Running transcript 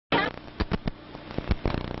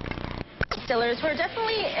Distillers, who are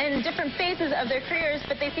definitely in different phases of their careers,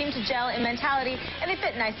 but they seem to gel in mentality, and they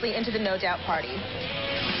fit nicely into the No Doubt party.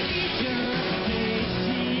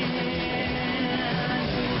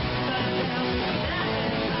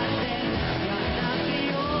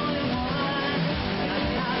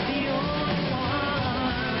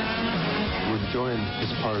 Enjoying this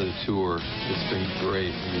part of the tour. It's been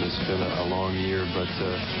great. I mean, it's been a long year, but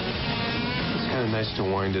it's kind of nice to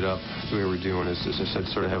wind it up the way we're doing. As I said,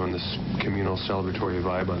 sort of having this communal celebratory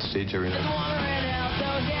vibe on stage every night.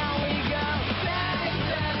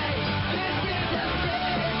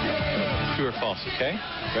 True or false, okay?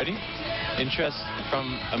 Ready? Interest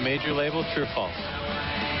from a major label, true or false?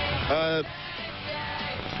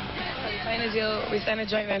 We signed a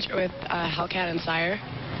joint venture with Hellcat and Sire.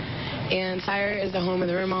 And Sire is the home of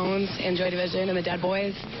the Ramones and Joy Division and the Dead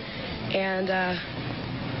Boys. And that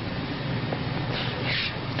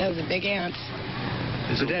was a big ant.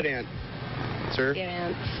 It's a dead ant, sir. Dead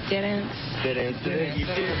ants. Dead ants. Dead ants. Dead ants.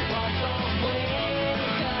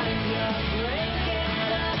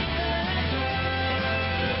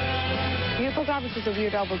 Beautiful Garbage is a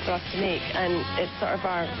weird album for us to make, and it's sort of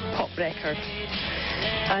our pop record.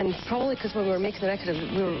 And probably because when we were making the record,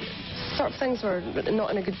 we were sort of things were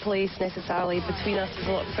not in a good place necessarily between us. There's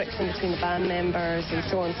a lot of friction between the band members and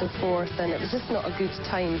so on and so forth, and it was just not a good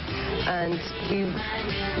time. And we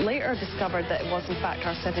later discovered that it was in fact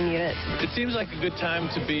our 7-year. It seems like a good time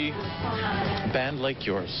to be a band like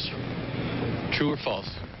yours. True or false?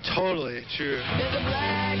 Totally true.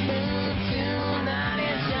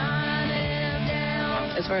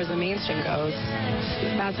 As far as the mainstream goes,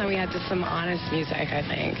 it's about time we had just some honest music, I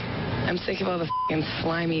think. I'm sick of all the f***ing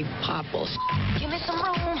slimy pop bullshit. Give me some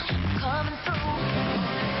room, coming through.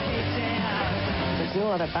 There's no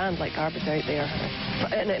other band like Garbage out there.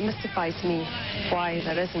 And it mystifies me why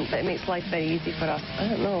there isn't, but it makes life very easy for us. I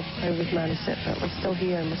don't know how we've managed it, but we're still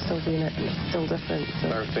here and we're still doing it and it's still different. So.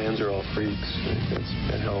 Our fans are all freaks.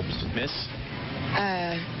 It helps. Miss?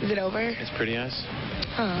 Is it over? It's Pretty Eyes?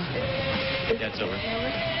 Huh. Yeah, it's over.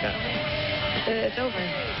 Yeah. It's over.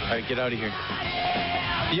 All right, get out of here.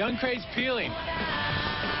 The Young Craze Peeling.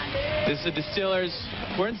 This is the Distillers.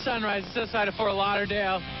 We're in Sunrise. It's outside of Fort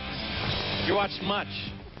Lauderdale. You're watching Much.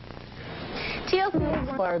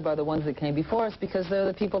 Inspired by the ones that came before us because they're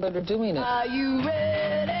the people that are doing it. Are you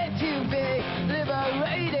ready to be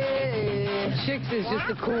liberated? Chicks is just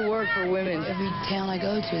a cool word for women. Every town I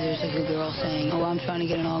go to, there's a good girl saying, oh, I'm trying to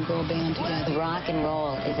get an all-girl band together. Rock and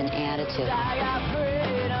roll is an attitude. I got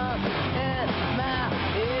freedom in my head.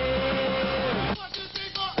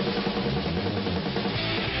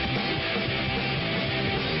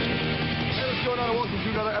 Hey, what's going on? Welcome to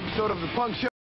another episode of The Punk Show.